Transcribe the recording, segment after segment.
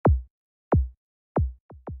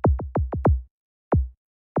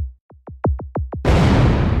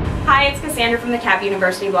Hi, it's Cassandra from the Cap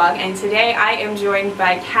University blog, and today I am joined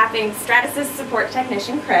by CAPINC Stratasys support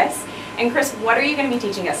technician Chris. And Chris, what are you going to be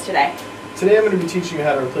teaching us today? Today I'm going to be teaching you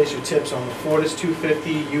how to replace your tips on the Fortus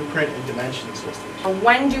 250 uPrint and dimensioning systems.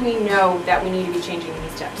 When do we know that we need to be changing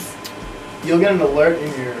these tips? You'll get an alert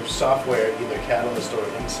in your software, either Catalyst or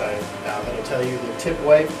Insight, that'll tell you the tip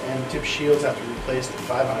wipe and tip shields have to be replaced at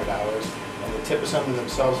 500 hours, and the tip assembly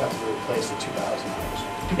themselves have to be replaced at 2,000 hours.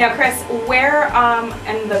 Now Chris, where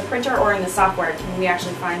in the printer or in the software can we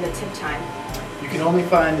actually find the tip time? You can only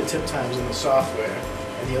find the tip times in the software,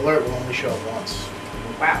 and the alert will only show up once.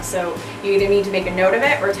 Wow, so you either need to make a note of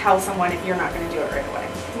it or tell someone if you're not going to do it right away.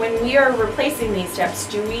 When we are replacing these tips,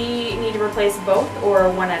 do we need to replace both or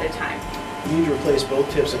one at a time? You need to replace both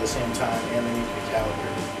tips at the same time, and they need to be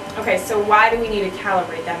calibrated. Okay, so why do we need to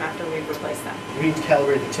calibrate them after we've replaced them? You need to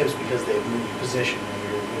calibrate the tips because they've moved position when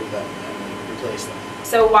you remove them and replace them.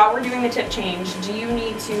 So while we're doing the tip change, do you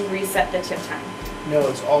need to reset the tip time? No,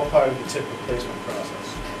 it's all part of the tip replacement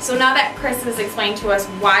process. So now that Chris has explained to us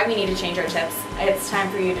why we need to change our tips, it's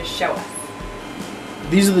time for you to show us.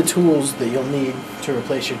 These are the tools that you'll need to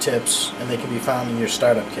replace your tips, and they can be found in your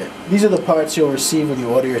startup kit. These are the parts you'll receive when you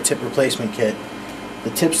order your tip replacement kit. The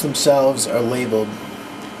tips themselves are labeled.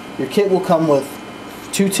 Your kit will come with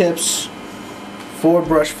 2 tips, 4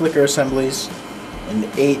 brush flicker assemblies, and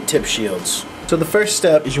 8 tip shields. So the first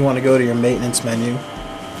step is you want to go to your maintenance menu,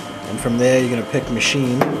 and from there you're going to pick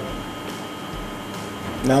machine.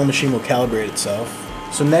 Now the machine will calibrate itself.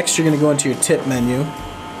 So next you're going to go into your tip menu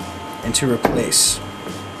and to replace.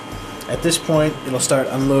 At this point it'll start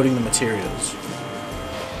unloading the materials.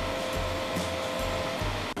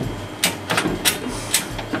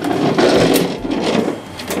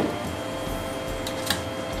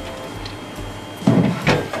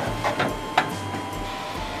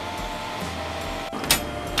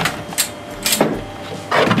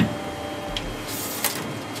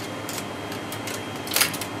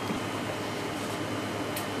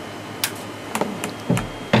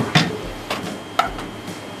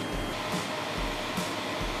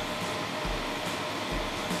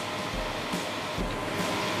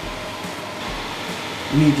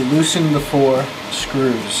 You need to loosen the 4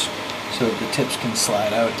 screws so that the tips can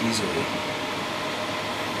slide out easily.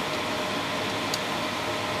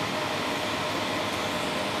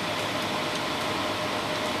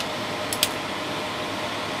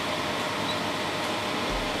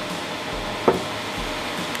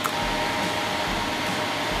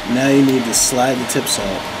 Now you need to slide the tips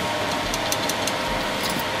out.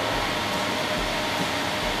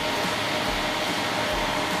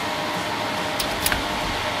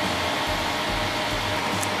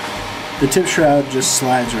 The tip shroud just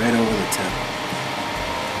slides right over the tip.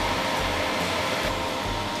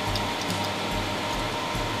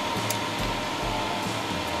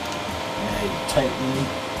 Now you tighten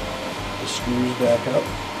the screws back up.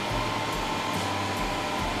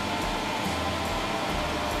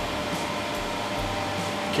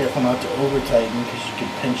 Careful not to over tighten because you can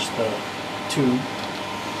pinch the tube.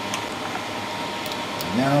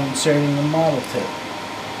 And now I'm inserting the model tip.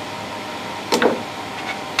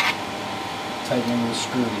 Tightening the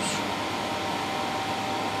screws.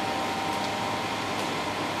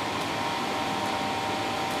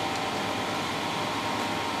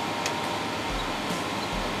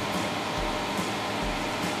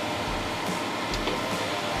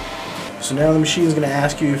 So now the machine is going to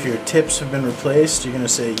ask you if your tips have been replaced. You're going to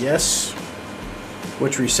say yes,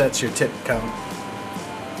 which resets your tip count.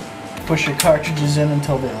 Push your cartridges in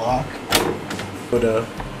until they lock. Go to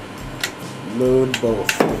load both.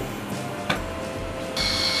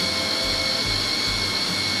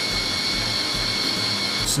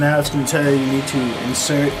 So now it's going to tell you need to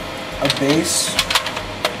insert a base,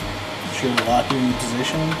 should lock you in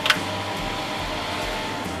position,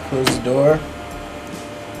 close the door,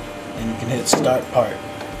 and you can hit start part.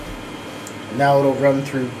 Now it'll run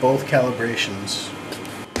through both calibrations.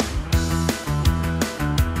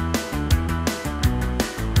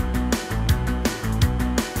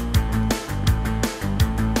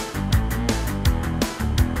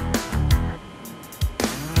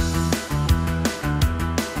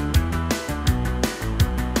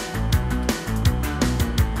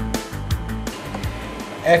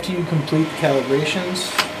 After you complete the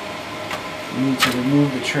calibrations, you need to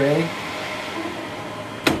remove the tray,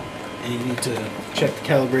 and you need to check the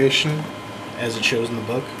calibration as it shows in the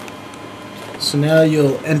book. So now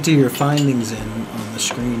you'll enter your findings in on the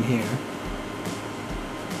screen here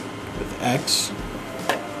with X.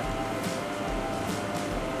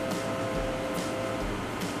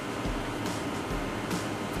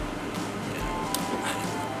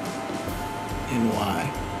 and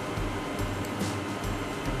Y.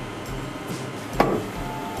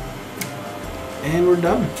 And we're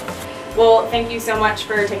done. Well, thank you so much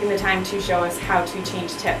for taking the time to show us how to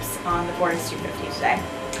change tips on the Fortus 250 today.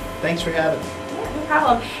 Thanks for having me. Yeah, no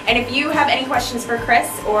problem. And if you have any questions for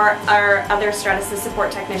Chris or our other Stratasys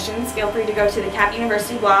support technicians, feel free to go to the CAP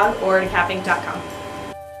University blog or to CAPINC.com.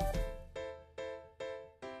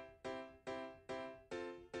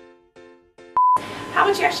 How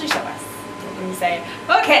would you actually show us? When you say,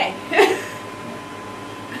 okay.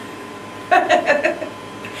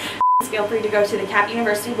 Feel free to go to the CAP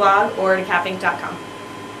University blog or to CAPINC.com.